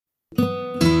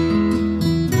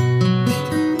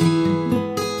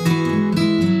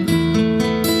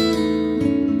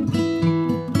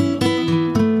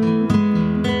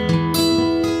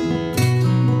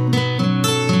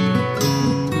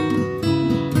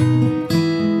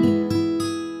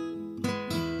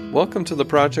Welcome to the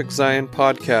Project Zion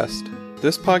podcast.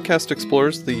 This podcast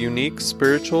explores the unique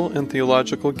spiritual and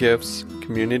theological gifts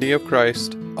Community of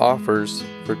Christ offers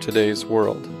for today's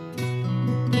world.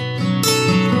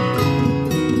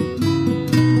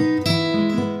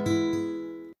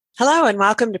 Hello and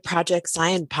welcome to Project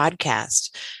Zion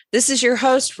podcast. This is your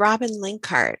host, Robin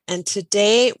Linkhart, and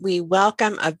today we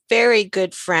welcome a very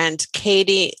good friend,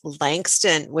 Katie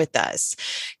Langston, with us.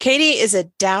 Katie is a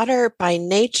doubter by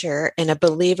nature and a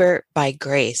believer by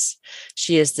grace.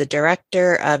 She is the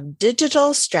director of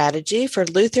digital strategy for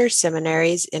Luther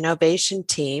Seminary's Innovation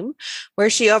Team, where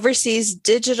she oversees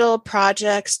digital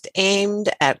projects aimed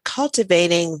at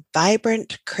cultivating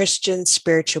vibrant Christian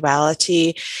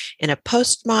spirituality in a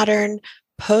postmodern,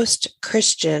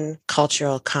 post-Christian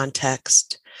cultural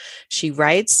context. She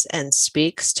writes and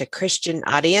speaks to Christian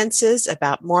audiences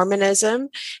about Mormonism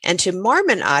and to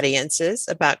Mormon audiences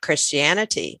about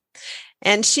Christianity.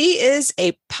 And she is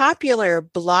a popular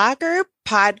blogger,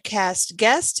 podcast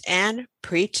guest, and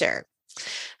preacher.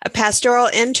 A pastoral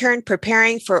intern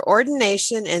preparing for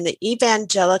ordination in the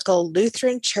Evangelical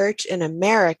Lutheran Church in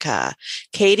America,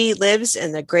 Katie lives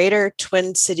in the greater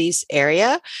Twin Cities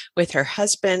area with her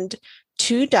husband,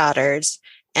 2 daughters,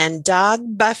 and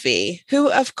dog Buffy,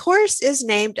 who of course is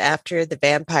named after the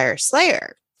vampire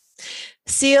slayer.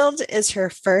 Sealed is her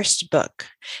first book,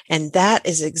 and that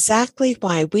is exactly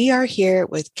why we are here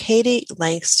with Katie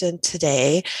Langston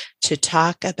today to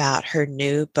talk about her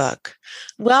new book.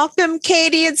 Welcome,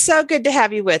 Katie. It's so good to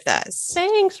have you with us.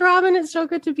 Thanks, Robin. It's so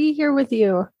good to be here with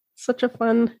you. Such a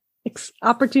fun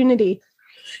opportunity.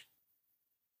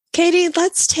 Katie,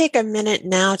 let's take a minute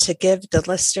now to give the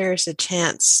listeners a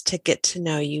chance to get to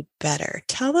know you better.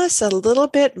 Tell us a little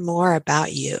bit more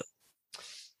about you.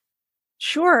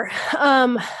 Sure.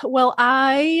 Well,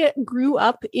 I grew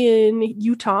up in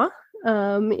Utah,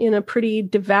 in a pretty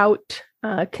devout,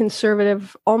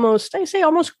 conservative, almost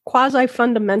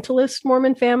quasi-fundamentalist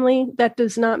Mormon family. That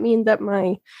does not mean that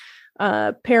my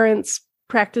parents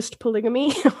practiced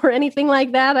polygamy or anything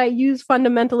like that. I use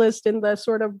fundamentalist in the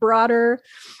sort of broader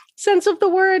sense of the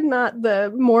word, not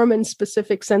the Mormon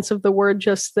specific sense of the word,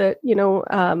 just that,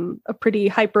 a pretty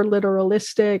hyper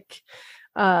literalistic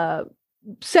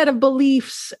set of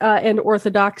beliefs and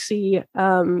orthodoxy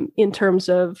in terms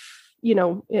of,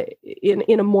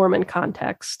 in a Mormon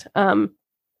context.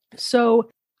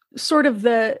 So sort of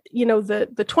the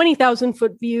 20,000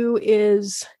 foot view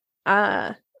is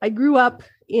I grew up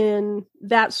in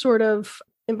that sort of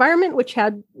environment, which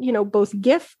had, both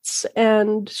gifts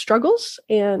and struggles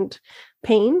and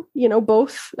pain,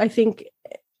 both. I think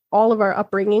all of our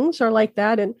upbringings are like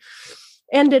that, and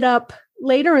ended up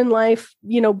later in life,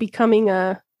 becoming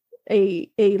a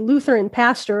Lutheran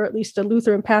pastor, at least a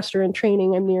Lutheran pastor in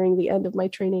training. I'm nearing the end of my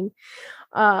training,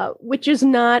 which is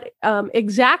not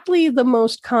exactly the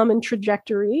most common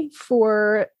trajectory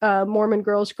for Mormon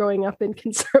girls growing up in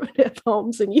conservative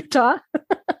homes in Utah.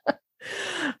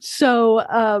 So,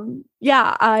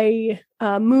 we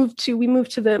moved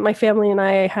to my family, and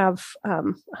I have a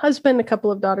husband, a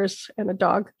couple of daughters, and a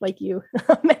dog, like you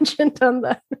mentioned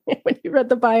when you read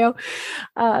the bio.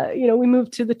 We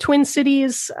moved to the Twin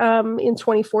Cities in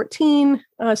 2014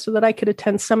 so that I could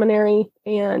attend seminary,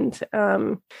 and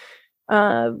am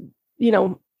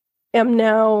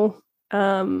now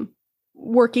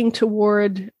working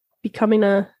toward becoming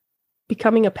a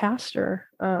pastor.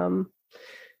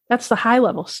 That's the high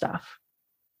level stuff.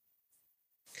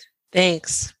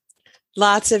 Thanks.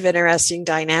 Lots of interesting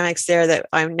dynamics there that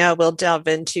I know we'll delve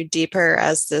into deeper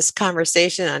as this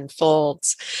conversation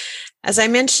unfolds. As I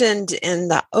mentioned in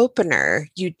the opener,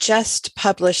 you just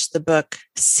published the book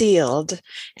Sealed,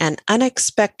 An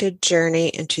Unexpected Journey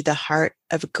into the Heart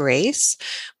of Grace,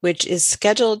 which is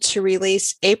scheduled to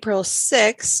release April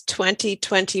 6,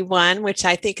 2021, which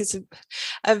I think is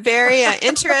a very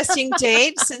interesting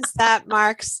date, since that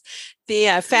marks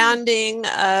the founding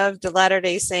of the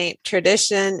Latter-day Saint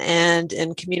tradition, and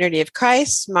in Community of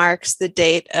Christ marks the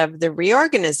date of the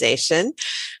reorganization,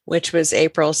 which was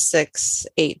April 6,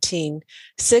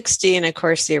 1860. And of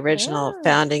course, the original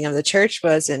founding of the church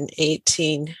was in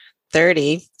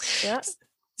 1830. Yeah.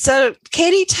 So,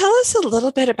 Katie, tell us a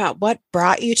little bit about what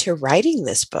brought you to writing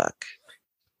this book.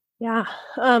 Yeah.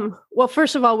 Well,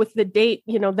 first of all, with the date,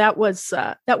 that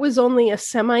was only a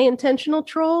semi-intentional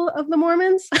troll of the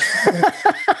Mormons.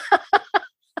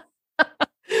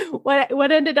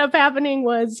 What ended up happening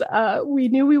was we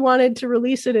knew we wanted to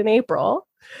release it in April,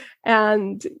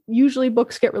 and usually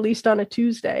books get released on a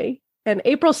Tuesday. And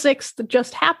April 6th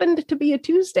just happened to be a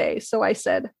Tuesday. So I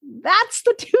said, that's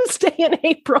the Tuesday in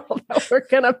April that we're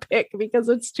going to pick because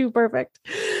it's too perfect.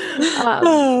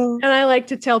 And I like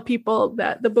to tell people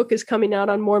that the book is coming out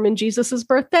on Mormon Jesus's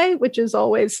birthday, which is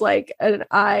always like an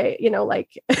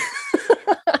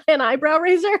eyebrow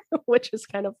raiser, which is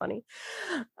kind of funny.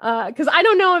 Because I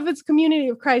don't know if it's Community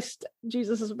of Christ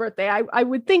Jesus's birthday. I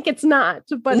would think it's not,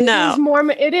 but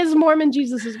it is Mormon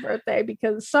Jesus's birthday,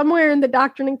 because somewhere in the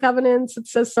Doctrine and Covenants it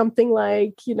says something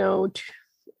like,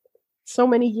 so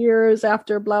many years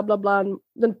after blah blah blah, and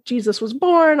then Jesus was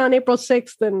born on April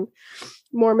 6th, and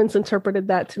Mormons interpreted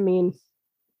that to mean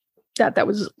that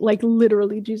was like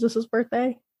literally Jesus's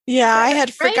birthday. Yeah, I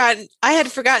had forgotten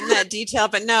that detail,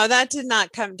 but no, that did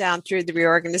not come down through the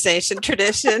reorganization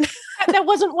tradition. That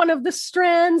wasn't one of the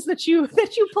strands that you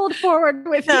pulled forward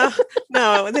with.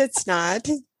 No, it's not.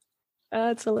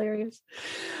 That's hilarious.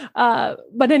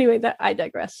 But anyway, I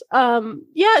digress. So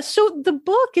the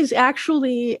book has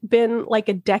actually been like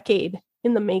a decade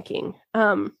in the making.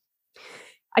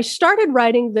 I started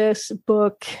writing this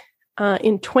book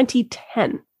in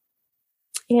 2010.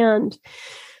 And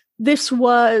this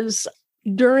was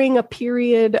during a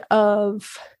period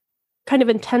of kind of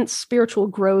intense spiritual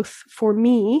growth for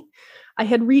me. I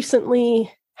had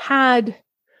recently had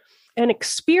an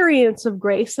experience of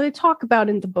grace that I talk about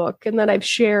in the book, and that I've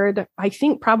shared, I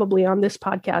think, probably on this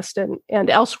podcast and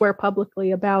elsewhere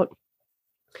publicly, about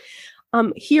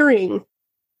hearing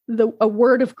a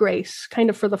word of grace kind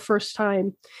of for the first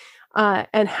time,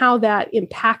 and how that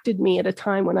impacted me at a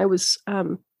time when I was, I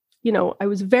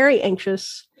was very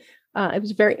anxious. I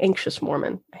was a very anxious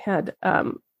Mormon. I had,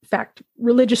 in fact,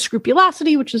 religious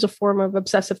scrupulosity, which is a form of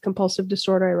obsessive compulsive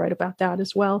disorder. I write about that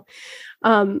as well.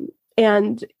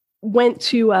 And went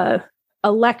to a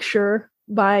lecture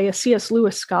by a C.S.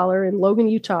 Lewis scholar in Logan,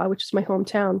 Utah, which is my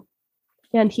hometown.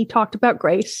 And he talked about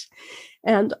grace.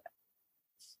 And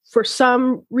for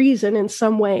some reason, in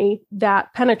some way,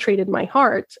 that penetrated my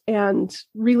heart and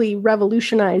really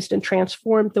revolutionized and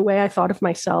transformed the way I thought of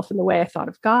myself and the way I thought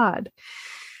of God.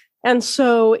 And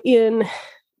so in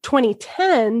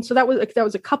 2010, so that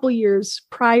was a couple years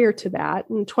prior to that.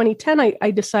 In 2010, I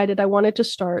decided I wanted to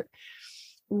start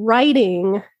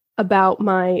writing about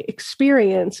my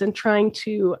experience and trying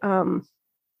to,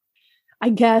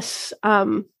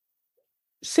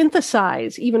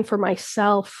 synthesize, even for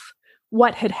myself,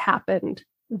 what had happened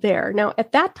there. Now,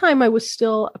 at that time, I was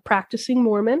still a practicing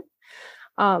Mormon.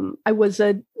 I was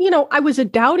a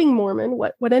doubting Mormon.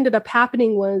 What ended up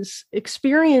happening was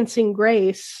experiencing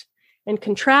grace and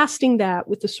contrasting that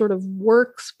with the sort of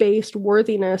works-based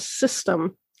worthiness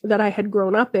system that I had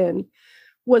grown up in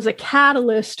was a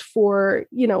catalyst for,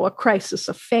 a crisis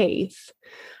of faith.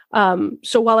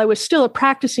 So while I was still a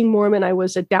practicing Mormon, I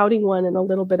was a doubting one and a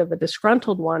little bit of a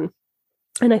disgruntled one.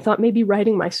 And I thought maybe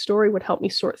writing my story would help me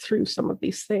sort through some of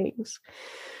these things.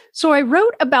 So I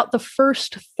wrote about the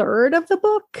first third of the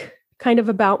book, kind of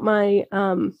about my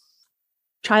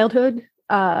childhood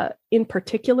in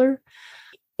particular,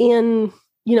 in,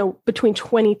 between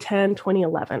 2010,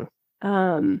 2011,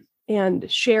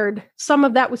 and shared some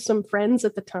of that with some friends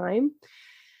at the time.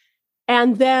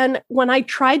 And then when I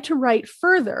tried to write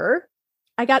further,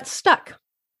 I got stuck.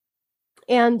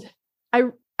 And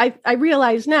I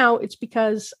realize now it's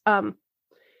because I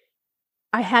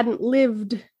hadn't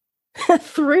lived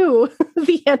through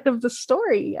the end of the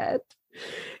story yet.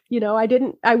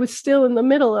 I was still in the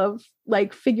middle of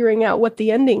like figuring out what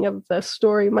the ending of the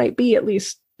story might be, at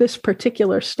least this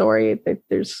particular story.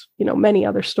 There's, many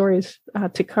other stories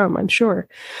to come, I'm sure.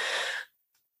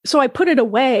 So I put it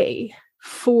away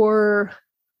for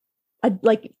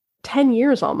 10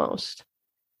 years almost.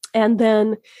 And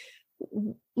then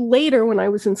later, when I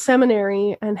was in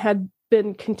seminary and had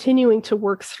been continuing to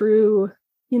work through,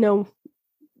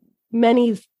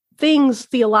 many things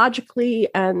theologically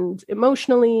and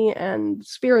emotionally and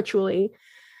spiritually,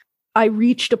 I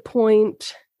reached a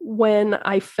point when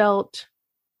I felt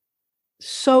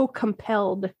so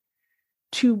compelled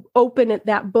to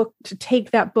to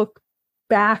take that book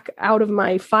back out of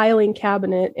my filing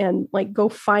cabinet and go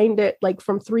find it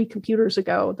from 3 computers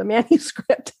ago, the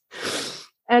manuscript,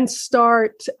 and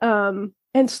start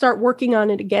working on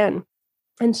it again.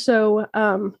 And so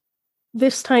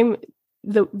this time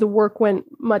the work went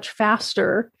much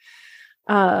faster.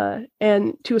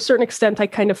 And to a certain extent, I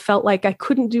kind of felt like I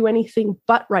couldn't do anything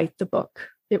but write the book.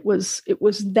 It was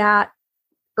that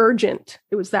urgent.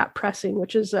 It was that pressing,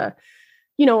 which is as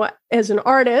an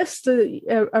artist,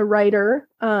 a writer,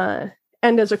 and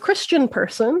as a Christian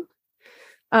person,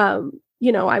 I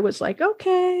was like,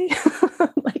 okay,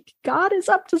 God is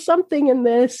up to something in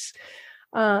this.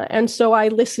 And so I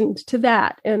listened to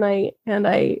that, and I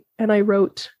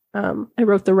wrote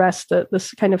the rest,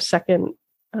 this kind of second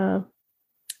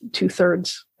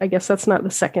 2/3. I guess that's not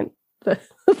the second, the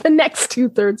next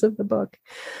 2/3 of the book.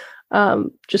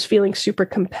 Just feeling super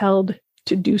compelled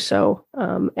to do so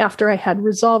after I had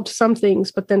resolved some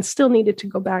things, but then still needed to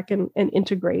go back and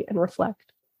integrate and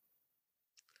reflect.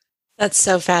 That's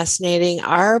so fascinating.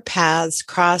 Our paths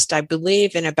crossed, I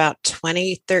believe, in about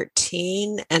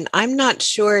 2013. And I'm not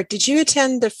sure, did you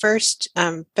attend the first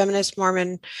Feminist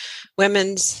Mormon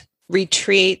Women's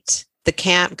Retreat,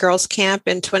 the girls' camp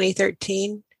in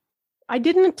 2013? I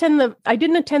didn't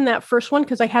attend that first one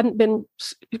because I hadn't been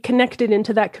connected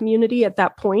into that community at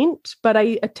that point, but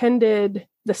I attended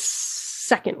the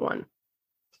second one.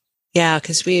 Yeah,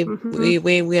 because we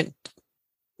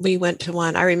went to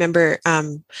one. I remember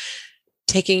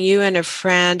taking you and a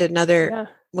friend, another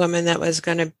woman that was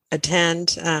going to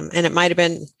attend, and it might have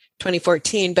been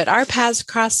 2014, but our paths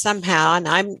crossed somehow, and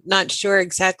I'm not sure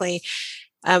exactly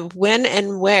when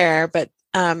and where, but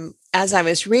as I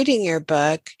was reading your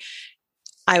book,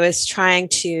 I was trying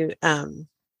to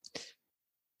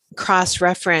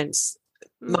cross-reference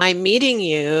my meeting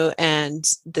you and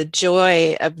the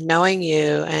joy of knowing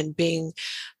you and being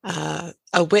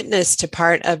a witness to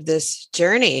part of this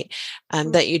journey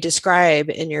that you describe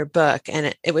in your book.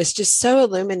 And it was just so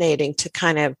illuminating to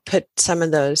kind of put some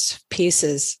of those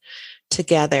pieces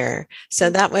together. So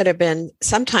that would have been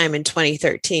sometime in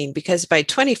 2013, because by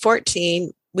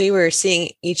 2014, we were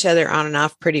seeing each other on and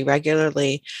off pretty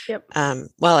regularly. Yep.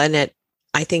 And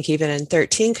I think even in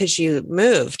 13, because you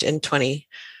moved in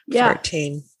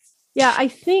 2014. Yeah, I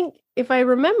think if I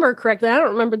remember correctly, I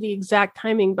don't remember the exact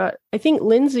timing, but I think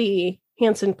Lindsay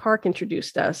Hansen Park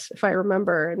introduced us, if I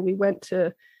remember, and we went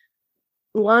to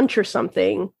lunch or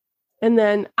something. And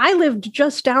then I lived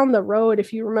just down the road,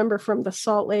 if you remember, from the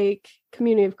Salt Lake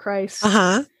Community of Christ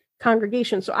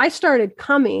congregation. So I started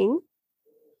coming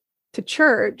to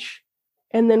church,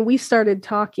 and then we started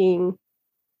talking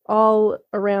all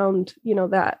around,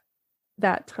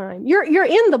 that time. You're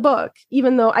in the book,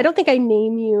 even though I don't think I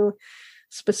name you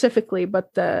specifically,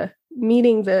 but the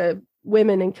meeting the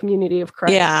women in Community of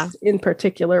Christ in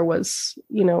particular was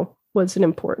an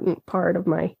important part of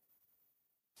my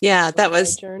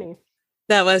journey.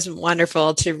 That was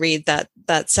wonderful to read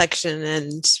that section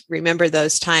and remember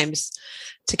those times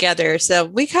together. So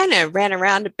we kind of ran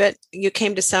around a bit. You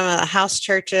came to some of the house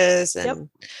churches and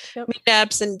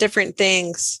meetups and different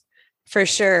things for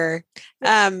sure.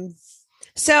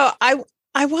 So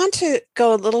I want to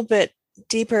go a little bit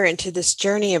deeper into this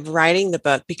journey of writing the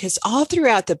book, because all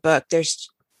throughout the book,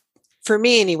 for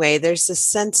me anyway, there's this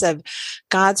sense of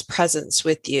God's presence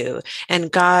with you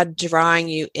and God drawing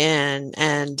you in.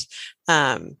 And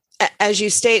as you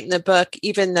state in the book,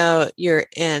 even though you're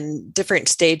in different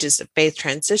stages of faith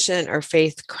transition or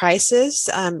faith crisis,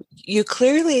 you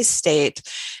clearly state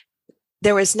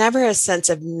there was never a sense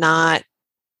of not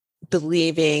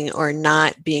believing or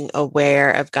not being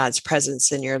aware of God's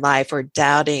presence in your life or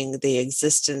doubting the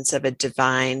existence of a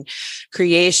divine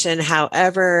creation.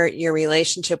 However, your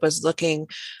relationship was looking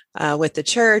with the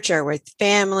church or with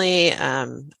family,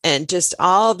 and just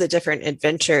all the different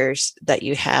adventures that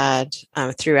you had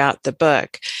throughout the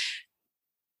book.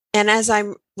 And as I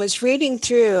was reading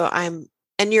through,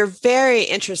 and you're very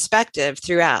introspective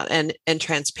throughout and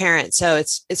transparent. So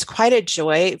it's quite a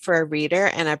joy for a reader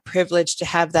and a privilege to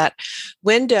have that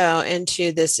window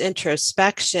into this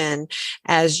introspection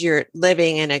as you're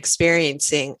living and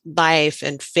experiencing life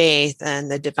and faith and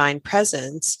the divine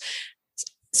presence.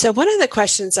 So one of the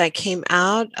questions I came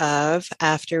out of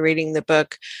after reading the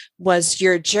book was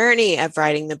your journey of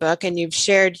writing the book. And you've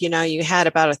shared, you had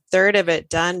about a third of it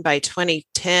done by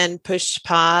 2010, pushed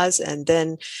pause, and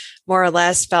then more or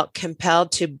less felt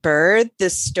compelled to birth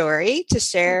this story to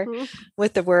share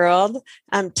with the world.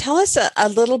 Tell us a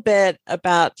little bit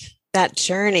about that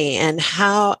journey and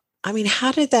how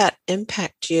did that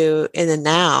impact you in the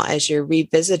now as you're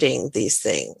revisiting these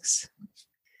things?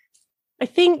 I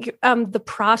think the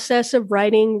process of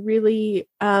writing really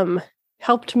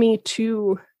helped me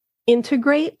to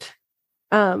integrate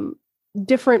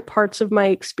different parts of my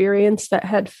experience that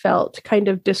had felt kind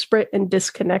of disparate and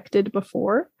disconnected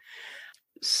before.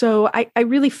 So I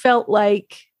really felt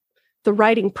like the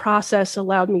writing process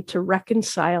allowed me to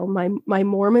reconcile my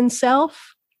Mormon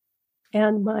self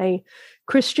and my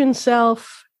Christian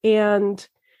self, and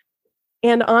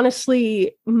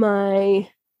honestly, my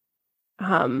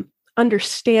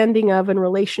understanding of and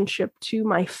relationship to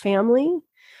my family,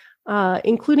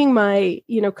 including my,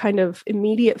 kind of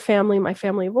immediate family, my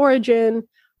family of origin,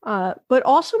 but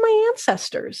also my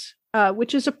ancestors.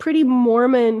 which is a pretty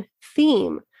Mormon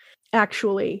theme,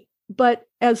 actually. But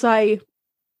as I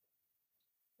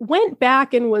went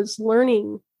back and was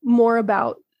learning more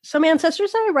about some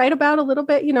ancestors that I write about a little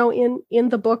bit, in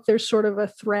the book, there's sort of a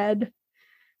thread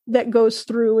that goes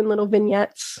through in little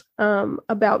vignettes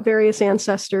about various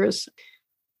ancestors.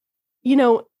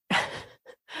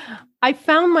 I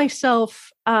found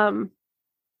myself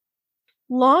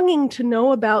longing to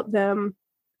know about them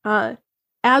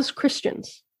as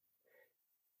Christians,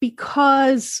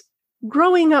 because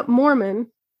growing up Mormon,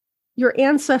 your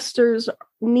ancestors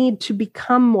need to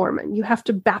become Mormon. You have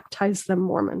to baptize them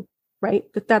Mormon, right?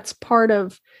 That's part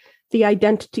of the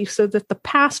identity, so that the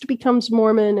past becomes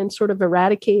Mormon and sort of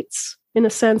eradicates, in a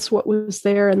sense, what was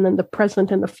there, and then the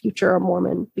present and the future are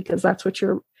Mormon, because that's what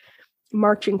you're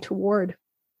marching toward.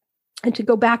 And to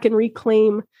go back and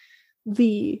reclaim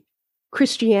the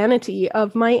Christianity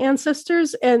of my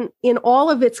ancestors, and in all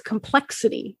of its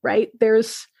complexity, right?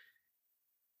 There's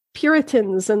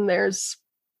Puritans and there's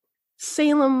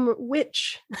Salem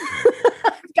witch.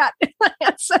 I've got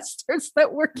ancestors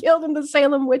that were killed in the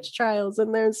Salem witch trials,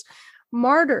 and there's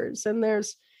martyrs, and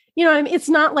there's, it's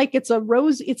not like it's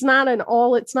not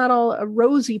all a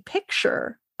rosy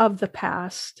picture of the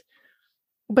past,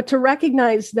 but to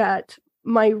recognize that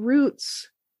my roots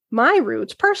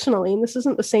personally, and this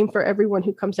isn't the same for everyone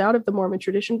who comes out of the Mormon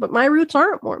tradition, but my roots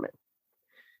aren't Mormon.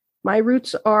 My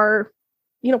roots are,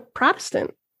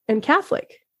 Protestant and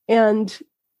Catholic, and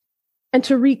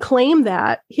to reclaim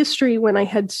that history when I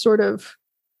had sort of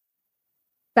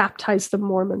baptized them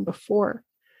Mormon before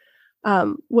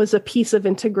was a piece of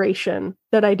integration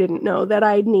that I didn't know that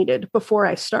I needed before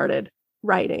I started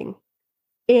writing.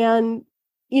 And,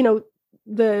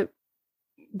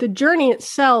 the journey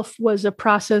itself was a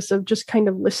process of just kind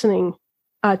of listening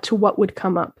to what would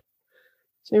come up.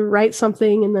 So I would write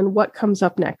something, and then what comes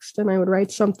up next, and I would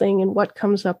write something, and what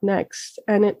comes up next,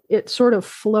 and it sort of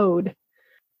flowed.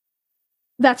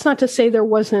 That's not to say there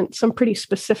wasn't some pretty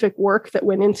specific work that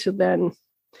went into then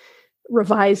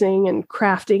revising and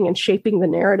crafting and shaping the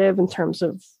narrative in terms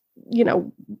of,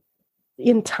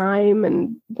 in time,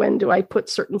 and when do I put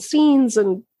certain scenes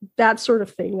and that sort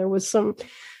of thing. There was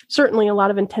certainly a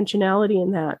lot of intentionality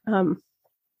in that.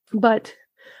 But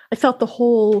I felt the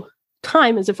whole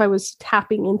time as if I was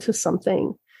tapping into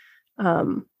something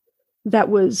that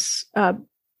was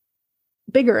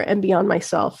bigger and beyond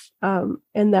myself. And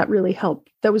that really helped.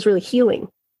 That was really healing,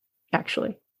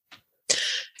 actually.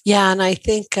 Yeah. And I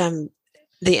think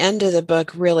the end of the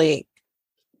book really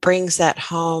brings that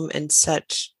home in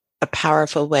such a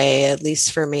powerful way, at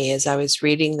least for me, as I was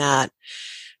reading that.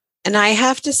 And I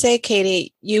have to say,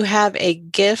 Katie, you have a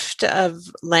gift of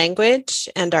language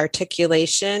and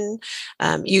articulation.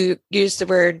 You used the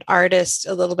word artist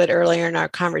a little bit earlier in our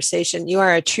conversation. You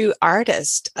are a true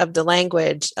artist of the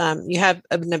language. You have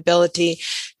an ability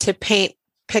to paint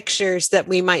pictures that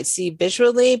we might see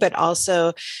visually, but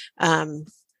also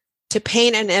to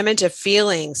paint an image of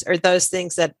feelings or those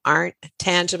things that aren't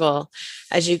tangible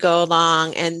as you go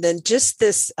along. And then just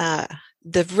this,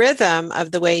 the rhythm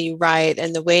of the way you write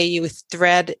and the way you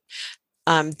thread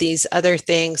these other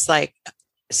things, like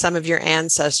some of your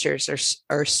ancestors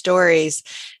or stories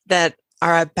that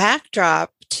are a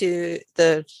backdrop to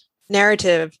the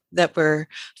narrative that we're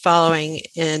following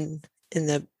in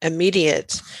the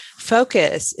immediate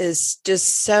focus, is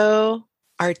just so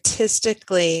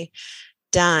artistically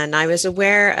done. I was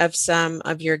aware of some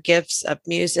of your gifts of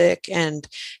music and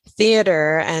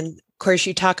theater, and of course,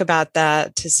 you talk about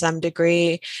that to some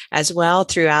degree as well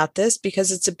throughout this,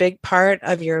 because it's a big part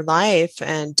of your life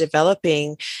and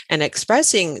developing and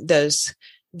expressing those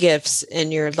gifts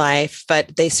in your life,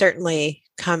 but they certainly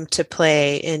come to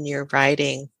play in your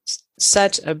writing.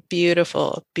 Such a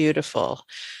beautiful, beautiful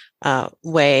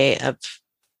way of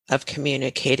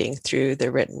communicating through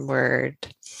the written word.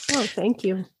 Oh, thank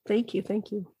you. Thank you.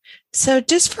 Thank you. So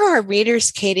just for our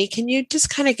readers, Katie, can you just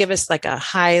kind of give us like a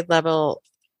high level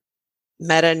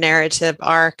meta-narrative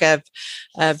arc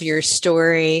of your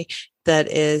story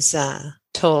that is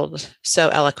told so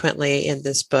eloquently in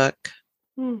this book?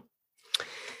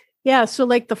 Yeah, so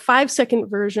like the 5-second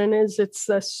version is, it's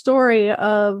the story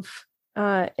of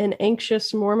an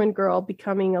anxious Mormon girl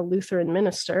becoming a Lutheran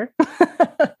minister.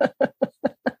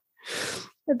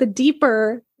 The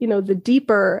deeper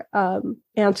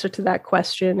answer to that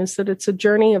question is that it's a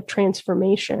journey of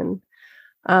transformation,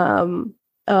 and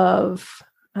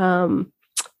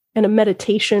a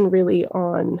meditation really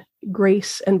on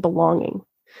grace and belonging.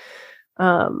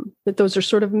 That those are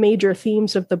sort of major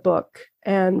themes of the book,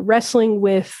 and wrestling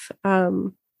with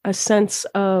a sense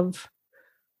of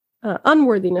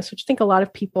unworthiness, which I think a lot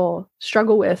of people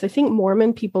struggle with. I think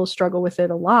Mormon people struggle with it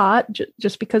a lot,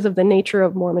 just because of the nature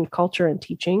of Mormon culture and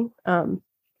teaching.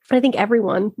 I think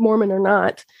everyone, Mormon or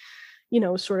not,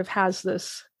 sort of has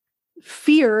this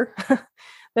fear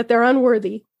that they're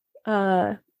unworthy,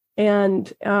 and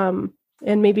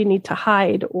maybe need to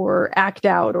hide or act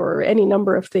out or any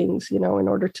number of things, in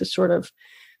order to sort of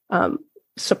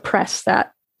suppress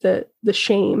the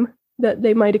shame that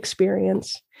they might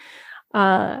experience.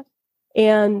 And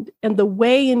the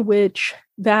way in which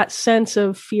that sense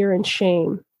of fear and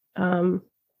shame and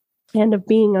of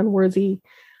being unworthy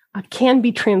can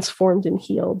be transformed and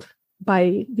healed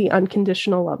by the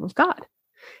unconditional love of God,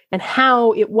 and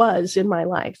how it was in my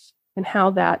life and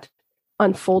how that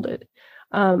unfolded.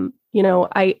 I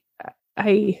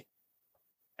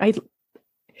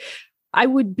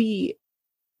would be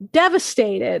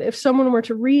devastated if someone were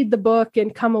to read the book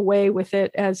and come away with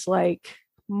it as like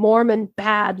Mormon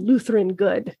bad, Lutheran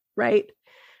good, right?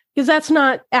 Because that's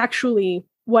not actually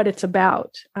what it's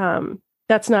about.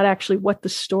 That's not actually what the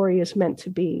story is meant to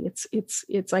be.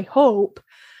 It's I hope,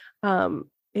 a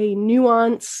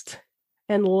nuanced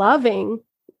and loving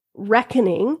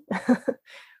reckoning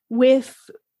with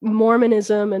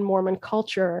Mormonism and Mormon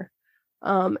culture,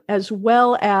 as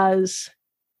well as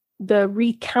the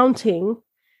recounting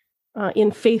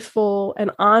in faithful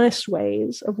and honest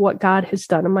ways of what God has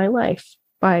done in my life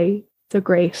by the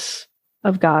grace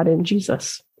of God in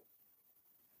Jesus.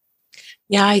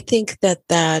 Yeah, I think that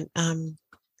the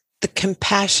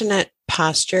compassionate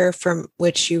posture from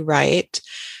which you write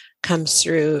comes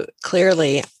through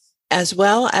clearly, as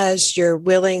well as your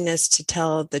willingness to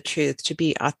tell the truth, to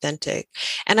be authentic.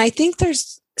 And I think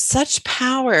there's such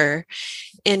power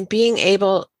in being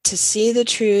able to see the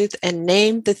truth and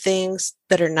name the things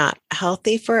that are not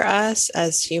healthy for us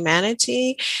as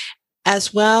humanity,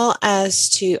 as well as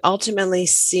to ultimately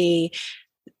see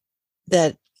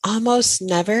that almost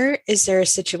never is there a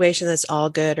situation that's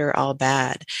all good or all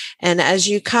bad. And as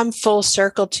you come full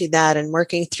circle to that and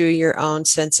working through your own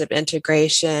sense of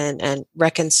integration and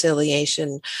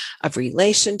reconciliation of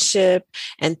relationship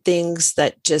and things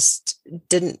that just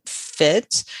didn't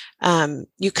fit,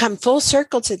 you come full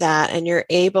circle to that, and you're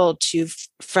able to,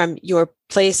 from your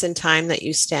place and time that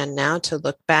you stand now, to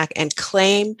look back and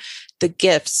claim the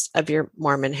gifts of your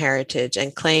Mormon heritage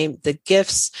and claim the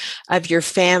gifts of your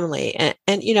family. And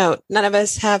none of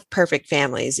us have perfect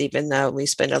families, even though we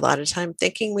spend a lot of time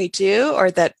thinking we do,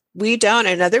 or that we don't,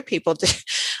 and other people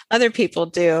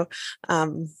do.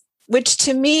 Which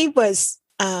to me was,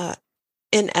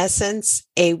 in essence,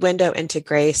 a window into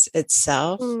grace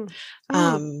itself.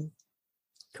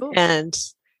 Cool.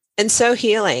 And so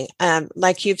healing.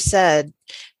 Like you've said,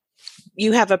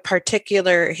 you have a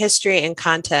particular history and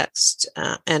context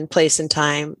and place and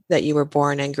time that you were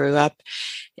born and grew up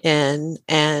in.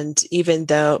 And even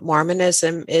though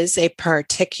Mormonism is a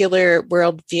particular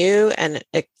worldview and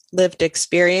a lived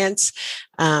experience,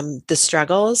 the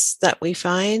struggles that we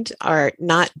find are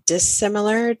not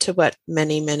dissimilar to what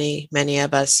many, many, many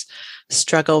of us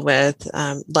struggle with,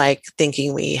 like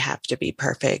thinking we have to be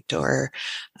perfect or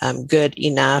good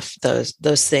enough,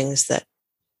 those things that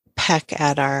peck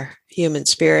at our human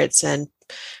spirits and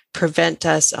prevent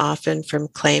us often from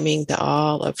claiming the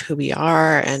all of who we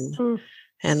are and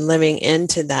living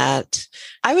into that.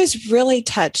 I was really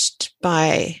touched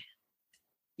by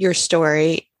your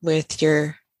story with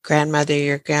your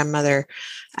grandmother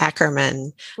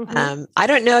Ackerman. I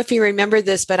don't know if you remember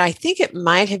this, but I think it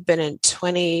might have been in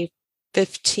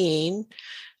 2015.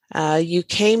 You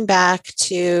came back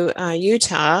to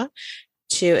Utah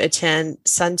to attend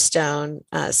Sunstone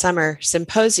Summer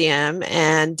Symposium.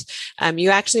 And you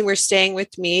actually were staying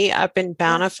with me up in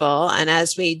Bountiful. And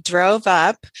as we drove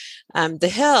up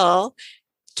the hill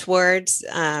towards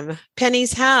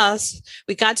Penny's house,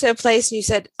 we got to a place and you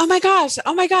said, oh my gosh,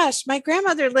 my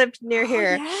grandmother lived near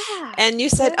here. Yeah. And you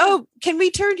said, oh, can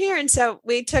we turn here? And so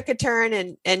we took a turn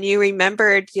and you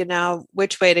remembered,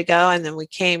 which way to go. And then we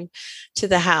came to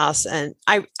the house. And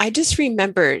I just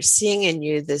remember seeing in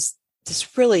you this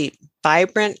really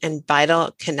vibrant and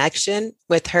vital connection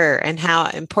with her and how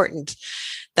important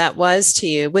that was to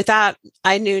you.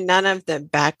 I knew none of the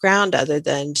background other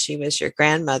than she was your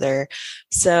grandmother.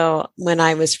 So when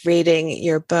I was reading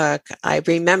your book, I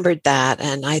remembered that.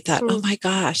 And I thought, oh my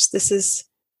gosh, this is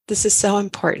so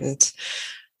important.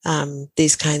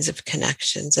 These kinds of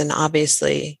connections. And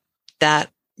obviously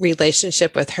that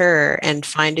relationship with her and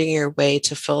finding your way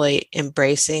to fully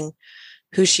embracing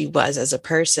who she was as a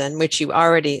person, which you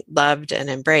already loved and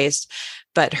embraced,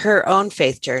 but her own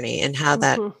faith journey and how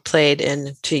that played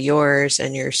into yours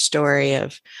and your story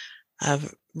of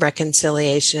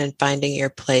reconciliation and finding your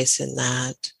place in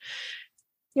that.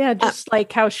 Yeah, just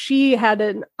like how she had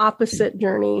an opposite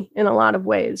journey in a lot of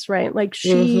ways, right? Like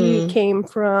she came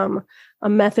from a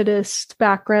Methodist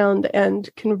background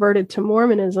and converted to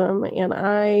Mormonism, and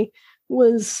I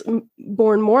was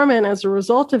born Mormon as a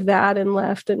result of that and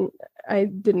left, and I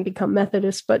didn't become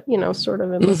Methodist, but, you know, sort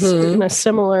of in a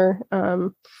similar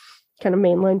kind of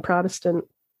mainline Protestant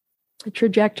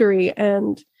trajectory.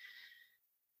 And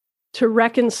to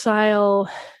reconcile,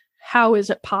 how is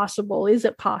it possible? Is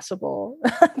it possible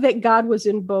that God was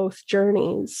in both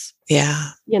journeys? Yeah.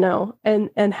 You know,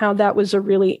 and how that was a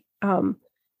really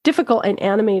difficult and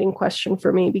animating question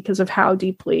for me because of how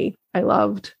deeply I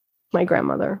loved my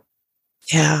grandmother.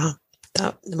 Yeah,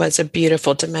 that was a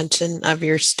beautiful dimension of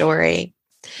your story.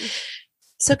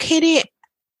 So, Katie,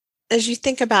 as you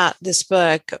think about this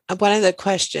book, one of the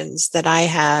questions that I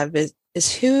have is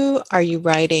who are you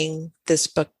writing this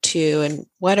book to, and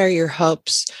what are your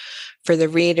hopes for the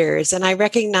readers? And I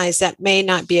recognize that may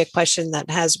not be a question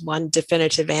that has one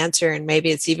definitive answer, and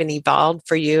maybe it's even evolved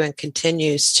for you and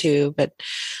continues to, but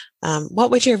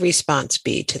what would your response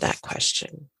be to that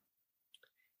question?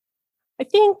 I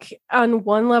think on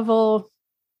one level,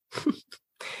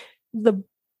 the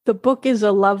book is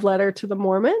a love letter to the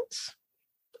Mormons.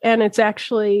 And it's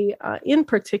actually, in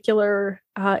particular,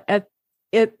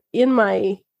 in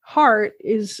my heart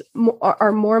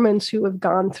are Mormons who have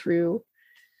gone through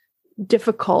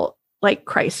difficult, like,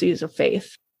 crises of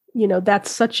faith. You know, that's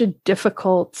such a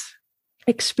difficult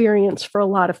experience for a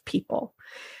lot of people.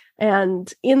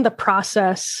 And in the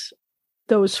process,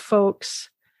 those folks,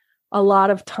 a lot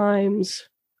of times,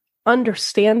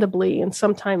 understandably, and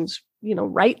sometimes, you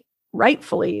know,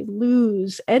 rightfully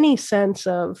lose any sense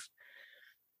of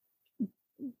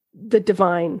the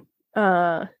divine,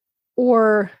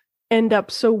 or end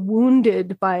up so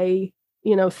wounded by,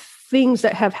 you know, things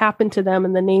that have happened to them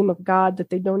in the name of God that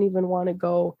they don't even want to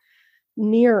go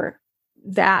near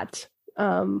that,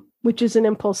 which is an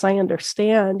impulse I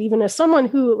understand. Even as someone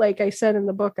who, like I said in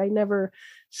the book, I never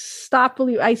stopped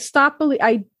believing. I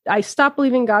stopped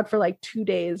believing God for like 2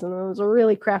 days, and it was a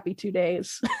really crappy 2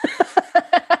 days.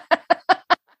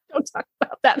 Don't talk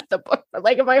about that in the book, but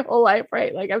like in my whole life,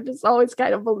 right? Like I've just always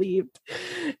kind of believed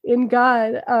in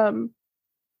God.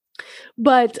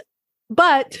 But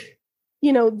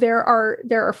you know, there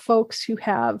are folks who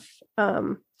have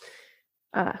had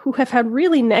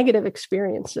really negative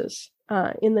experiences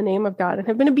in the name of God, and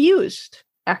have been abused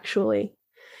actually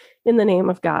in the name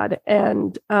of God.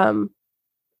 And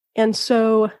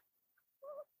so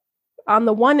on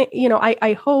the one, you know,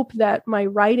 I hope that my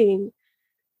writing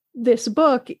this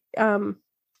book, and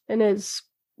as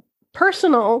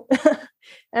personal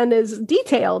and as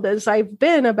detailed as I've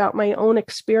been about my own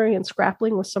experience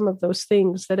grappling with some of those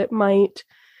things, that it might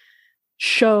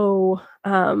show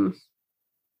a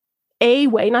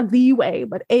way, not the way,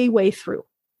 but a way through.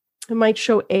 It might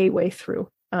show a way through.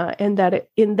 And that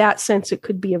in that sense, it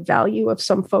could be of value of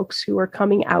some folks who are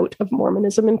coming out of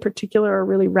Mormonism in particular, are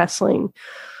really wrestling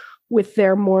with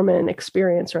their Mormon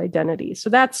experience or identity. So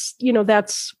that's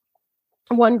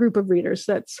one group of readers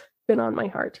that's been on my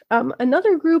heart.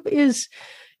 Another group is,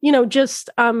 you know, just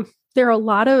there are a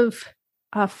lot of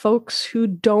folks who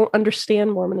don't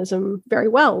understand Mormonism very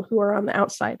well, who are on the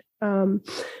outside of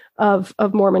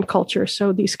Mormon culture.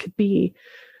 So these could be,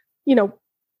 you know,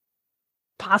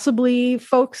 possibly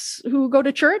folks who go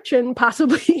to church, and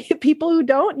possibly people who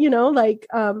don't, you know, like,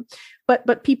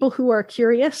 but people who are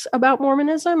curious about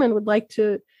Mormonism and would like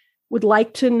to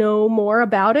know more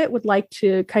about it, would like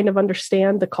to kind of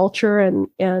understand the culture and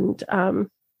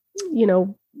you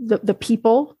know, the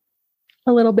people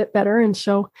a little bit better. And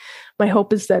so my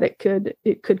hope is that it could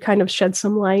kind of shed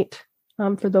some light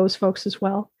for those folks as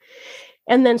well.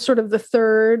 And then sort of the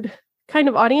third kind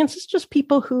of audience is just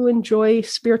people who enjoy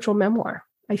spiritual memoir.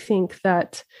 I think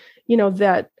that, you know,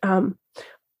 that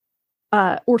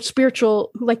or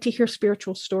spiritual, who like to hear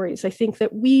spiritual stories. I think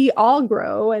that we all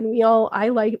grow, and I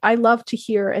love to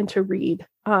hear and to read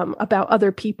about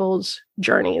other people's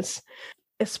journeys,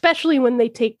 especially when they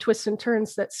take twists and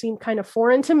turns that seem kind of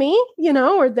foreign to me, you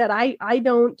know, or that I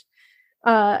don't,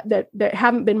 that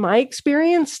haven't been my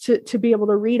experience, to be able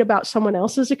to read about someone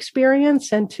else's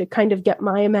experience and to kind of get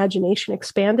my imagination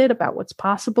expanded about what's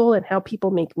possible and how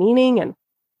people make meaning, and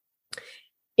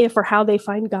if or how they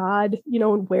find God, you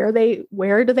know, and where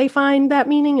do they find that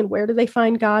meaning, and where do they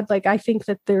find God? Like, I think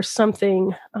that there's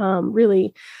something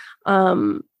really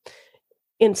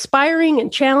inspiring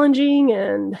and challenging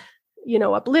and, you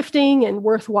know, uplifting and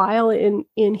worthwhile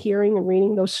in hearing and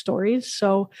reading those stories.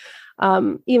 So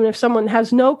even if someone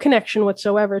has no connection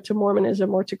whatsoever to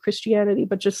Mormonism or to Christianity,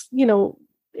 but just, you know,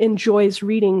 enjoys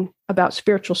reading about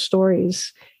spiritual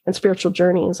stories and spiritual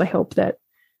journeys, I hope that,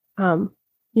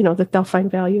 that they'll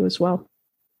find value as well.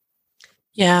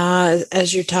 Yeah,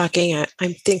 as you're talking,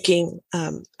 I'm thinking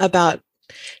about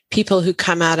people who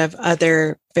come out of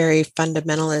other very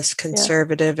fundamentalist,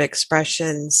 conservative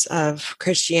expressions of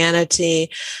Christianity,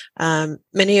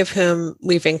 many of whom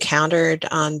we've encountered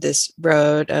on this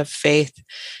road of faith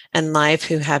and life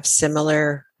who have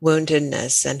similar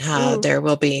woundedness, and how there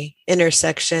will be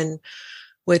intersection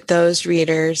with those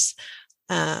readers.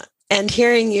 And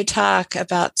hearing you talk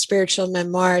about spiritual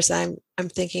memoirs, I'm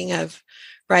thinking of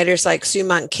writers like Sue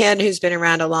Monk Kidd, who's been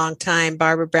around a long time,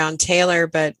 Barbara Brown Taylor,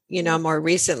 but, more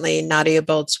recently, Nadia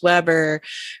Bolz-Weber,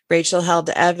 Rachel Held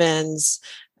Evans,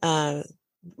 and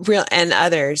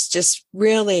others, just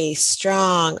really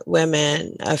strong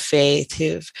women of faith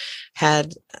who've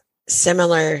had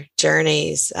similar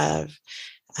journeys of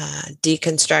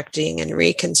deconstructing and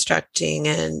reconstructing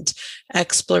and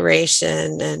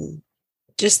exploration, and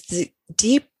just the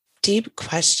deep, deep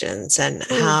questions, and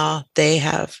how they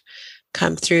have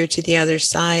come through to the other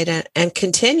side and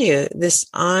continue this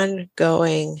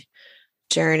ongoing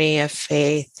journey of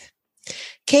faith.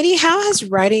 Katie, how has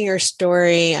writing your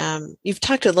story, you've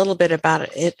talked a little bit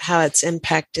about it, how it's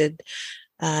impacted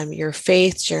your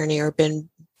faith journey, or been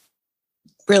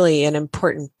really an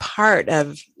important part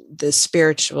of the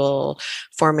spiritual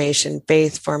formation,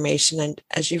 faith formation, and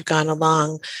as you've gone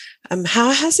along,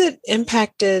 how has it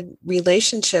impacted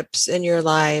relationships in your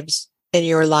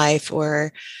life,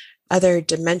 or other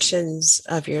dimensions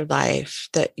of your life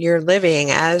that you're living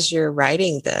as you're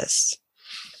writing this?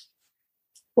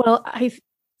 Well, I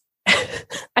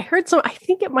heard I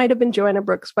think it might have been Joanna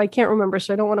Brooks, but I can't remember,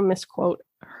 so I don't want to misquote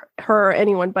her or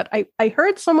anyone, but I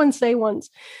heard someone say once,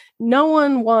 no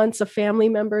one wants a family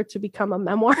member to become a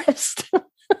memoirist.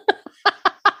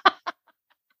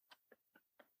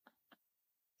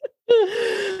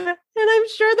 And I'm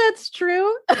sure that's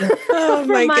true. Oh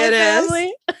my goodness.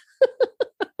 Family.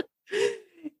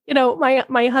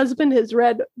 My husband has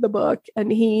read the book,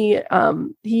 and he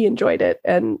enjoyed it,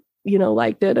 and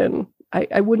liked it, and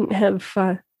I wouldn't have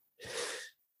I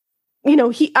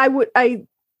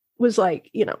was like,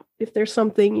 if there's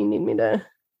something you need me to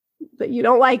that you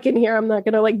don't like in here, I'm not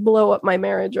going to blow up my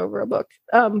marriage over a book.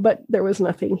 But there was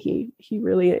nothing. He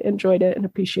really enjoyed it and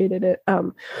appreciated it.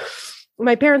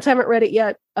 My parents haven't read it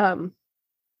yet.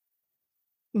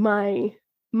 My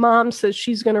mom says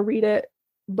she's going to read it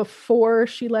before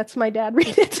she lets my dad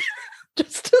read it,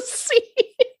 just to see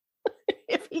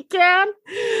if he can.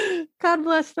 God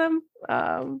bless them.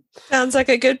 Sounds like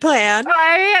a good plan.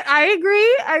 I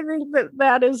agree. I think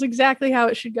that is exactly how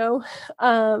it should go.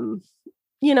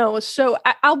 So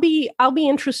I'll be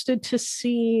interested to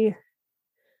see,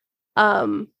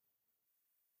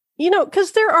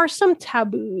 because there are some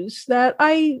taboos that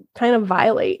I kind of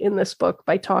violate in this book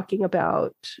by talking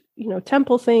about,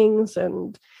 temple things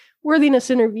and worthiness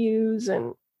interviews.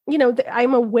 And,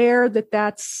 I'm aware that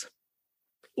that's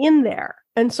in there.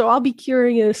 And so I'll be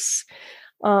curious.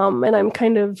 And I'm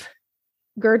kind of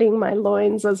girding my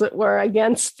loins, as it were,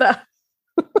 against the,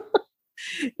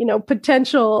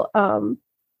 potential,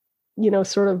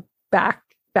 sort of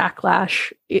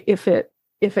backlash if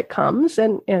it comes,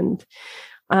 and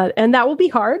that will be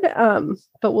hard.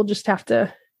 But we'll just have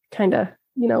to kind of,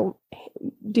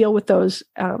 deal with those,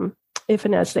 if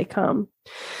and as they come.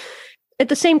 At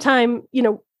the same time,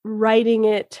 writing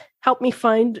it helped me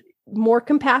find more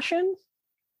compassion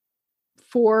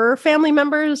for family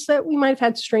members that we might have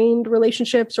had strained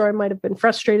relationships, or I might have been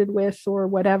frustrated with, or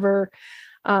whatever.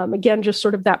 Again, just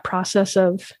sort of that process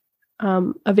of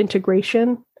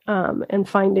integration, and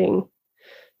finding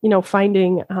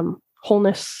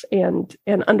wholeness and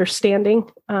understanding,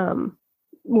 a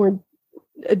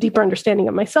deeper understanding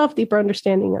of myself, deeper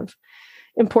understanding of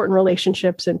important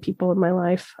relationships and people in my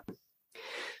life.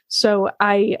 So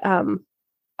I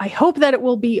hope that it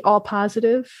will be all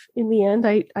positive in the end.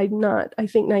 I'm not, I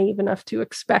think, naive enough to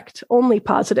expect only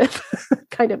positive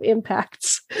kind of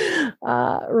impacts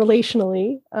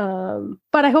relationally.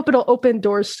 But I hope it'll open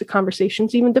doors to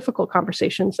conversations, even difficult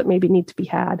conversations that maybe need to be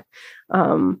had,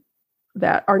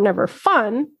 that are never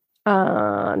fun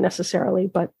necessarily,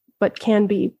 but can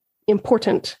be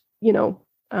important,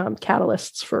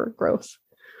 catalysts for growth.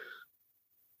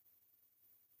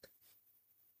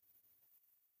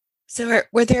 So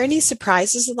were there any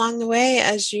surprises along the way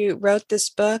as you wrote this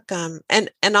book? And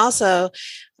also,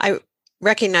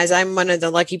 recognize I'm one of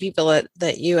the lucky people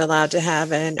that you allowed to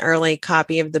have an early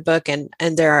copy of the book, and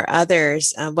there are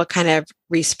others. What kind of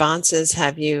responses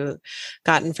have you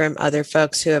gotten from other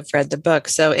folks who have read the book?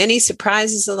 So any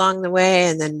surprises along the way?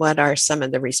 And then what are some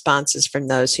of the responses from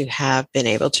those who have been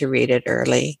able to read it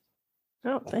early?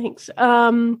 Oh, thanks.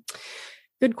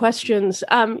 Good questions.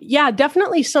 Yeah,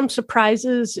 definitely some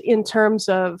surprises in terms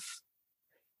of,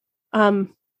 I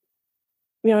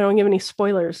don't give any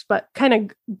spoilers, but kind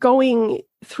of going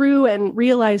through and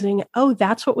realizing, oh,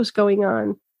 that's what was going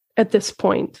on at this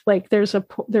point. Like there's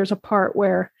a part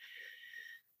where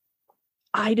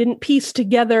I didn't piece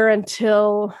together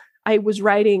until I was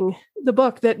writing the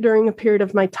book that during a period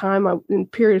of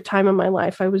time in my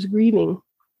life, I was grieving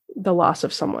the loss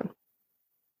of someone.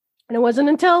 And it wasn't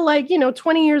until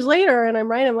 20 years later and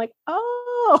I'm writing, I'm like,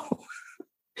 oh,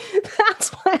 that's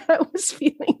why I was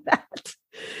feeling that.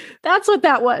 That's what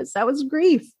that was. That was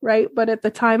grief, right? But at the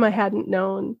time I hadn't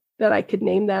known that I could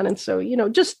name that. And so,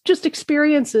 just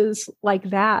experiences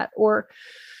like that, or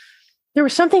there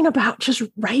was something about just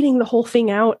writing the whole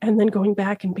thing out and then going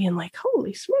back and being like,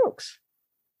 holy smokes.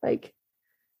 Like,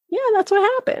 yeah, that's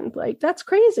what happened. Like, that's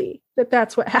crazy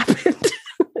that's what happened,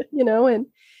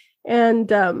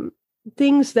 and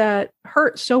things that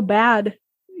hurt so bad,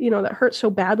 that hurt so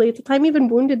badly at the time, even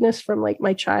woundedness from like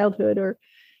my childhood or,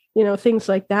 things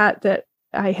like that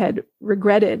I had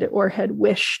regretted or had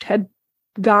wished had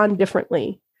gone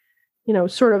differently,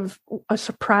 sort of a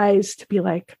surprise to be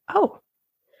like, oh,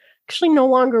 actually no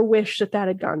longer wish that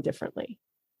had gone differently.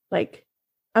 Like,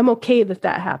 I'm okay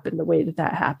that happened the way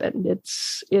that happened.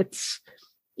 It's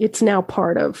now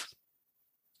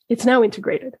it's now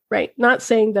integrated, right? Not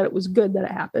saying that it was good that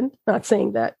it happened, not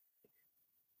saying that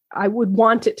I would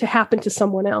want it to happen to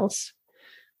someone else,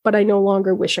 but I no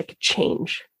longer wish I could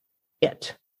change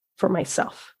it for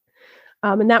myself.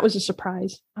 And that was a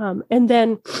surprise. And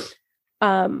then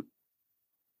again,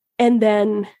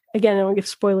 I don't give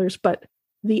spoilers, but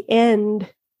the end,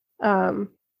 and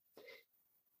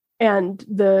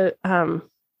the,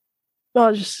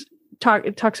 I'll just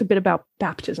it talks a bit about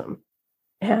baptism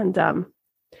and,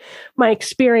 my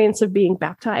experience of being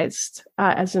baptized,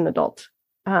 as an adult.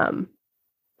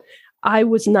 I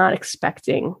was not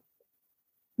expecting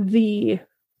the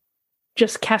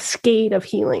just cascade of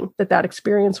healing that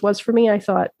experience was for me. I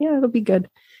thought, yeah, it'll be good.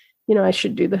 I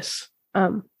should do this.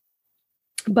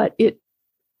 But it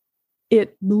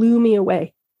blew me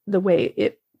away the way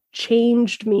it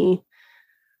changed me,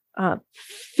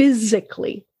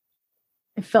 physically.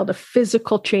 I felt a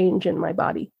physical change in my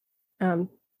body. And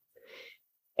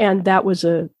that was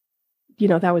a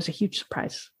huge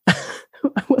surprise.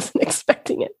 I wasn't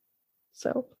expecting it.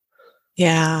 So,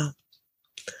 yeah.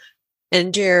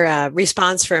 And your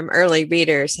response from early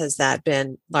readers, has that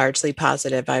been largely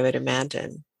positive, I would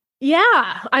imagine?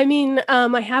 Yeah. I mean,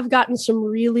 I have gotten some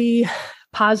really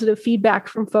positive feedback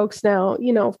from folks now.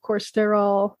 Of course, they're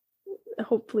all,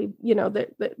 hopefully,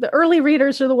 the early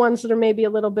readers are the ones that are maybe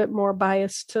a little bit more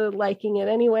biased to liking it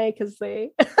anyway, because they're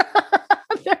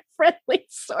friendly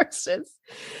sources.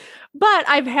 But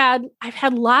I've had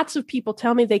lots of people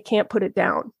tell me they can't put it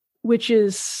down, which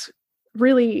is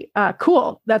really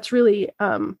cool. That's really,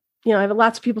 I have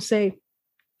lots of people say,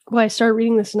 well, I started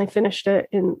reading this and I finished it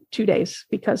in 2 days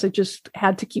because I just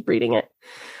had to keep reading it.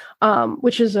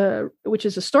 Which is a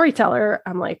storyteller.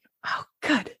 I'm like, oh,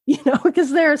 good.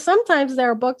 Because there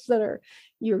are books that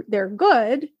they're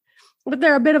good, but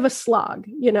they're a bit of a slog,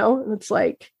 and it's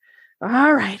like,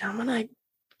 all right, I'm going to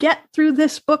get through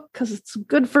this book because it's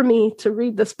good for me to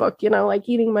read this book, like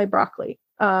eating my broccoli.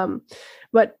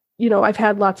 But I've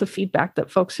had lots of feedback that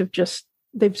folks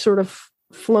they've sort of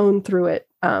flown through it,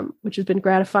 which has been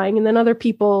gratifying. And then other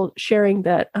people sharing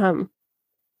that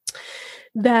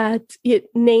it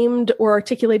named or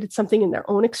articulated something in their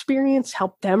own experience,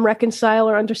 helped them reconcile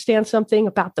or understand something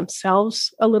about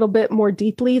themselves a little bit more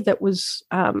deeply that was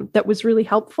really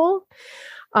helpful.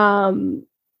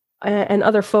 And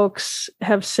other folks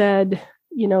have said,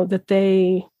 that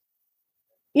they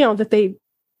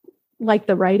like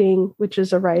the writing, which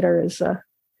as a writer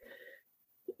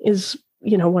is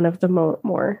one of the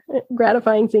more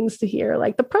gratifying things to hear.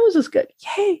 Like, the prose is good.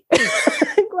 Yay.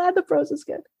 I'm glad the prose is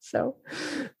good. So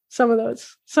some of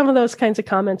those kinds of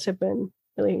comments have been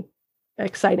really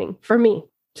exciting for me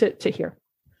to hear.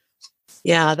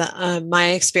 Yeah,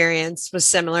 my experience was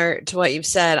similar to what you've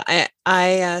said.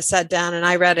 I sat down and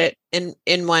I read it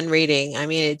in one reading. I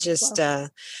mean, it just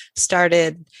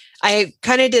started. I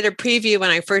kind of did a preview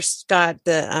when I first got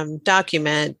the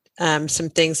document, some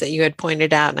things that you had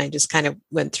pointed out, and I just kind of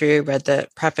went through, read the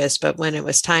preface. But when it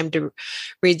was time to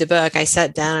read the book, I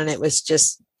sat down and it was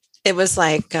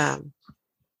like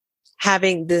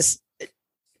having this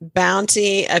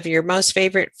bounty of your most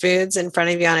favorite foods in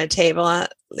front of you on a table,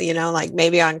 like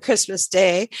maybe on Christmas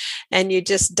Day, and you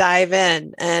just dive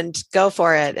in and go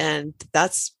for it. And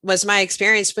was my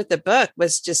experience with the book,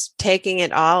 was just taking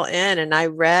it all in. And I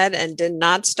read and did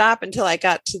not stop until I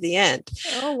got to the end.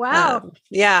 Oh, wow.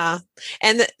 Yeah.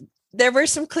 And there were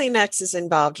some Kleenexes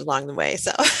involved along the way.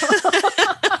 So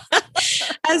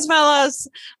as well as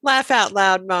laugh out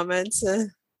loud moments.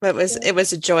 It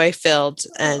was a joy-filled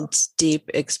and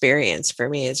deep experience for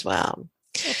me as well.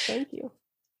 Oh, thank you.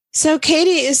 So,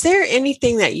 Katie, is there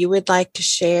anything that you would like to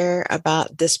share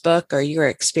about this book or your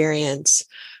experience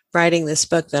writing this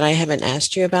book that I haven't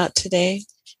asked you about today?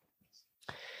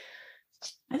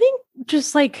 I think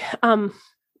just I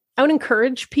would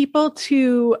encourage people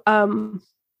to,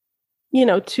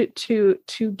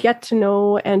 to get to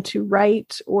know and to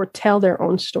write or tell their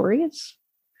own stories.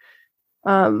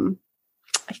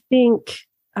 I think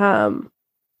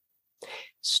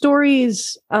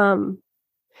stories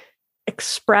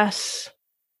express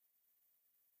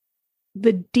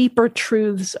the deeper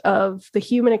truths of the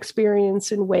human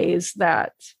experience in ways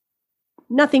that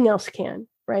nothing else can,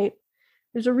 right?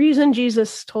 There's a reason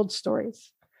Jesus told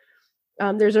stories.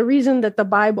 There's a reason that the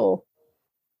Bible,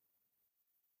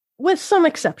 with some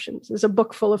exceptions, is a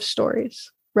book full of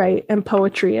stories, right? And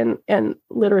poetry and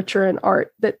literature and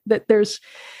art, that there's,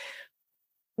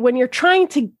 when you're trying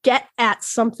to get at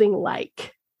something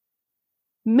like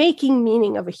making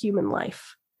meaning of a human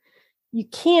life, you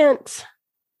can't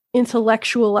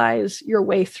intellectualize your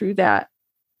way through that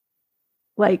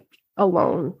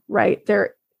alone, right?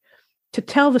 To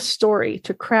tell the story,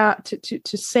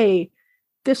 to say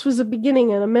this was a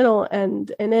beginning and a middle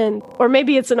and an end, or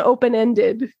maybe it's an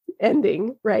open-ended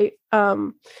ending, right?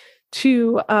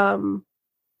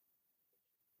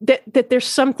 That there's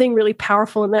something really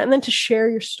powerful in that. And then to share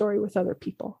your story with other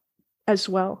people as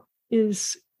well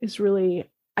is really,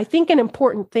 I think, an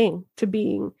important thing to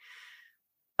being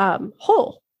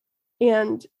whole.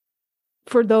 And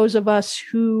for those of us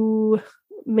who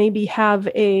maybe have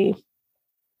a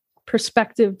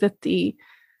perspective that the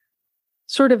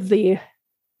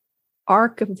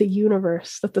arc of the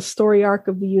universe, that the story arc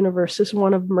of the universe is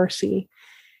one of mercy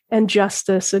and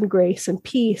justice and grace and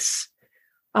peace,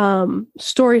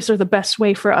 stories are the best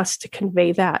way for us to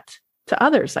convey that to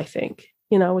others, I think.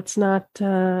 It's not,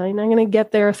 you're not going to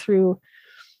get there through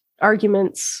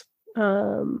arguments.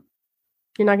 You're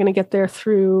not going to get there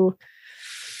through,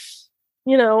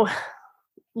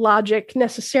 logic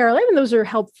necessarily. I mean, those are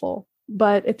helpful.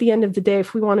 But at the end of the day,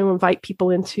 if we want to invite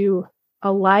people into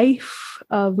a life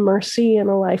of mercy and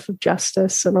a life of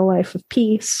justice and a life of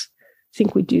peace, I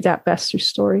think we do that best through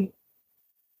story.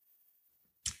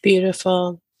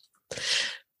 Beautiful.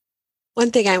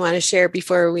 One thing I want to share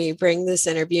before we bring this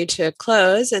interview to a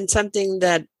close, and something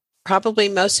that probably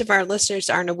most of our listeners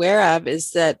aren't aware of,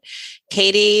 is that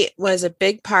Katie was a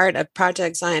big part of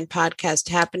Project Zion podcast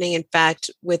happening. In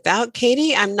fact, without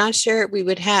Katie, I'm not sure we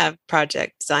would have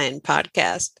Project Zion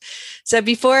podcast. So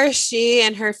before she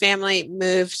and her family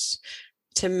moved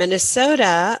to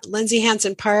Minnesota, Lindsay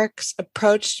Hansen Parks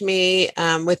approached me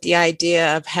with the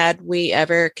idea of, had we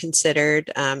ever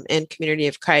considered in Community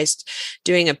of Christ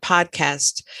doing a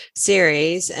podcast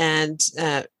series, and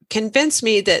convinced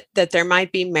me that there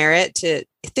might be merit to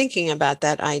thinking about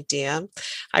that idea.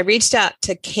 I reached out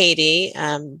to Katie,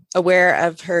 aware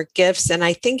of her gifts, and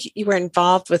I think you were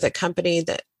involved with a company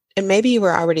that, and maybe you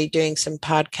were already doing some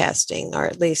podcasting, or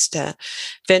at least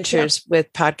ventures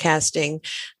with podcasting.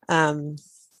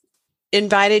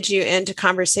 Invited you into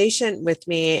conversation with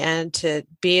me and to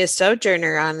be a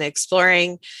sojourner on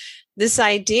exploring this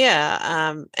idea.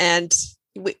 And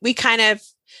we kind of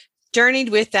journeyed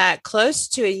with that close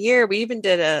to a year. We even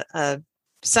did a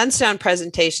Sunstone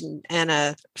presentation and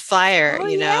a flyer,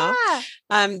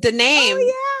 the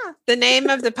name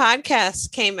of the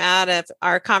podcast came out of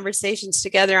our conversations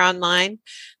together online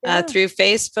through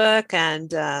Facebook,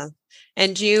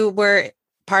 and you were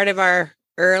part of our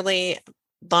early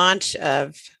launch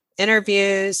of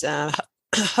interviews,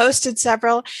 hosted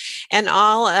several, and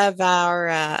all of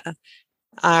our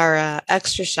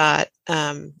extra shot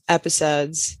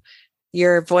episodes.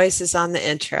 Your voice is on the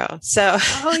intro. So,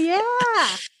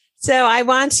 So I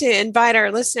want to invite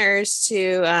our listeners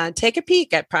to take a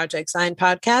peek at Project Zion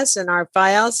podcast and our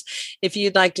files. If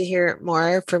you'd like to hear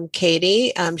more from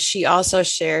Katie, she also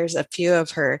shares a few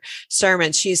of her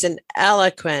sermons. She's an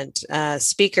eloquent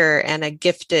speaker and a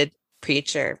gifted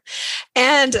preacher.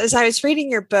 And as I was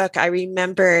reading your book, I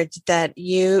remembered that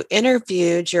you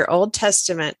interviewed your Old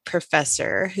Testament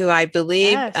professor, who I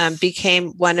believe became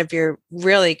one of your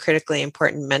really critically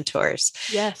important mentors.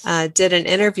 Yes. Did an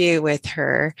interview with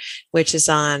her, which is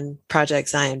on Project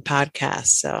Zion podcast.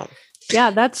 So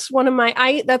yeah, that's one of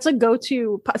that's a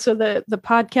go-to. So the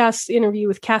podcast interview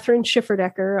with Catherine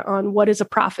Schifferdecker on what is a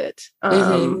prophet.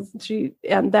 I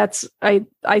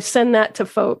send that to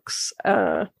folks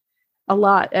a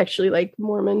lot, actually, like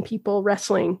Mormon people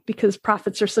wrestling, because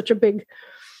prophets are such a big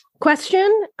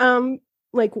question.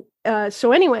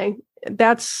 So anyway,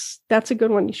 that's a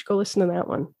good one. You should go listen to that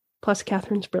one. Plus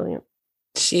Catherine's brilliant.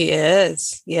 She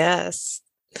is. Yes.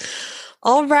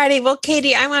 All righty. Well,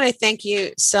 Katie, I want to thank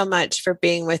you so much for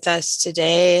being with us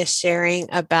today, sharing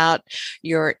about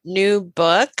your new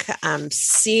book,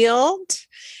 Sealed: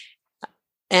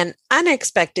 An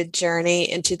Unexpected Journey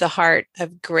into the Heart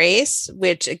of Grace,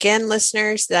 which, again,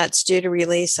 listeners, that's due to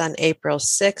release on April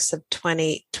 6th of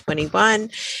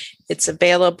 2021. It's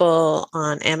available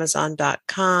on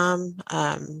Amazon.com.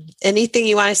 Anything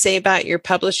you want to say about your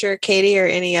publisher, Katie, or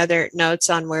any other notes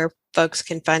on where folks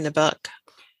can find the book?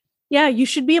 Yeah, you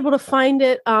should be able to find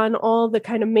it on all the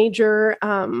kind of major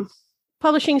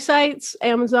publishing sites: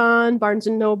 Amazon, Barnes &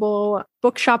 Noble,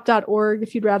 bookshop.org.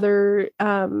 If you'd rather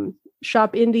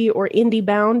shop indie or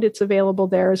IndieBound, it's available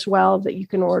there as well, that you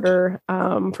can order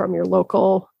from your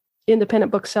local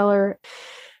independent bookseller.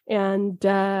 And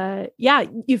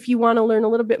if you want to learn a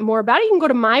little bit more about it, you can go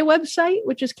to my website,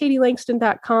 which is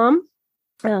katielangston.com.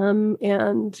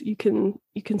 And you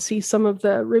can see some of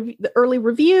the early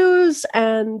reviews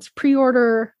and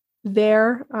pre-order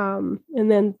there. And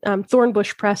then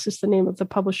Thornbush Press is the name of the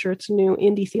publisher. It's a new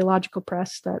indie theological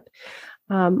press that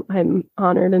I'm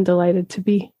honored and delighted to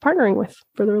be partnering with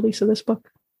for the release of this book.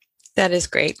 That is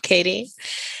great, Katie.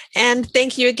 And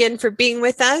thank you again for being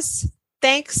with us.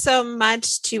 Thanks so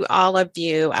much to all of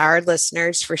you, our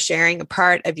listeners, for sharing a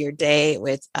part of your day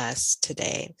with us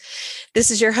today.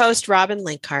 This is your host, Robin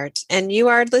Linkhart, and you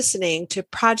are listening to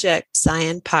Project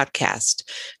Zion Podcast.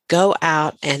 Go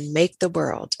out and make the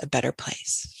world a better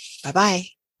place. Bye-bye.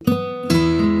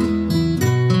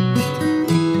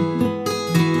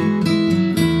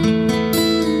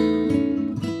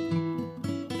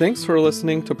 Thanks for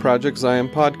listening to Project Zion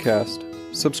Podcast.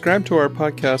 Subscribe to our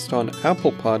podcast on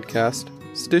Apple Podcast,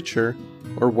 Stitcher,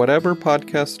 or whatever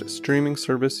podcast streaming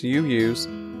service you use,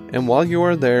 and while you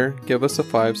are there, give us a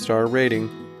 5-star rating.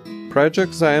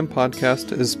 Project Zion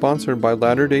Podcast is sponsored by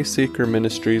Latter-day Seeker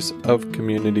Ministries of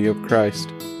Community of Christ.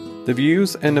 The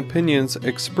views and opinions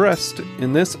expressed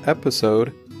in this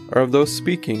episode are of those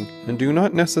speaking and do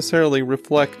not necessarily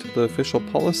reflect the official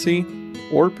policy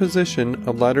or position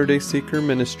of Latter-day Seeker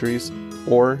Ministries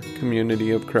or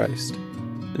Community of Christ.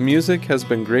 The music has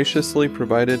been graciously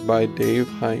provided by Dave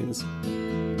Hines.